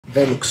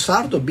the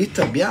Luxardo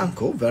Bitter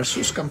Bianco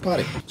versus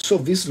Campari. So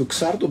this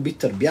Luxardo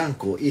Bitter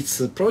Bianco,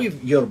 it's probably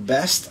your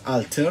best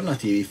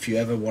alternative if you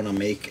ever want to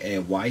make a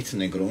white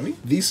Negroni.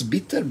 This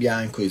Bitter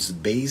Bianco is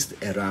based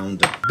around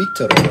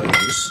bitter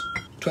oranges,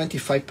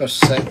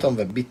 25% on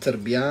the Bitter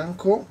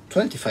Bianco,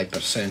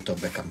 25%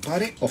 of the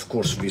Campari. Of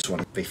course, this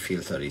one, they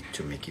filter it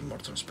to make it more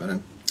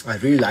transparent. I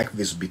really like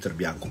this Bitter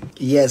Bianco.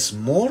 It has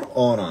more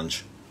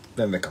orange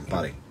than the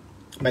Campari,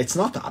 but it's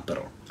not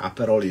Aperol.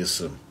 Aperol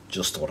is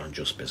just orange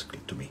juice, basically,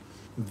 to me.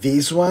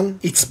 This one,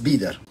 it's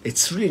bitter.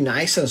 It's really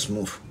nice and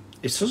smooth.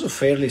 It's also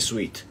fairly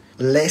sweet.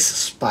 Less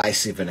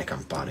spicy than a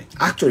Campari.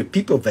 Actually,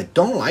 people that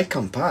don't like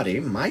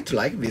Campari might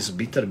like this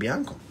Bitter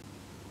Bianco.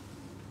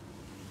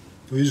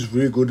 It's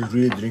really good,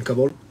 really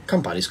drinkable.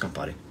 Campari is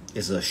Campari.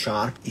 It's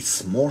sharp,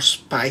 it's more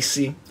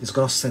spicy, it's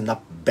gonna stand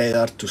up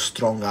better to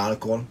strong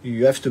alcohol.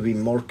 You have to be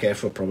more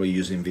careful probably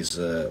using this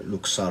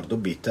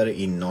Luxardo bitter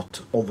in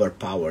not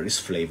overpower its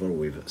flavor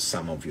with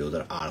some of the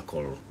other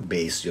alcohol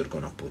base you're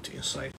gonna put inside.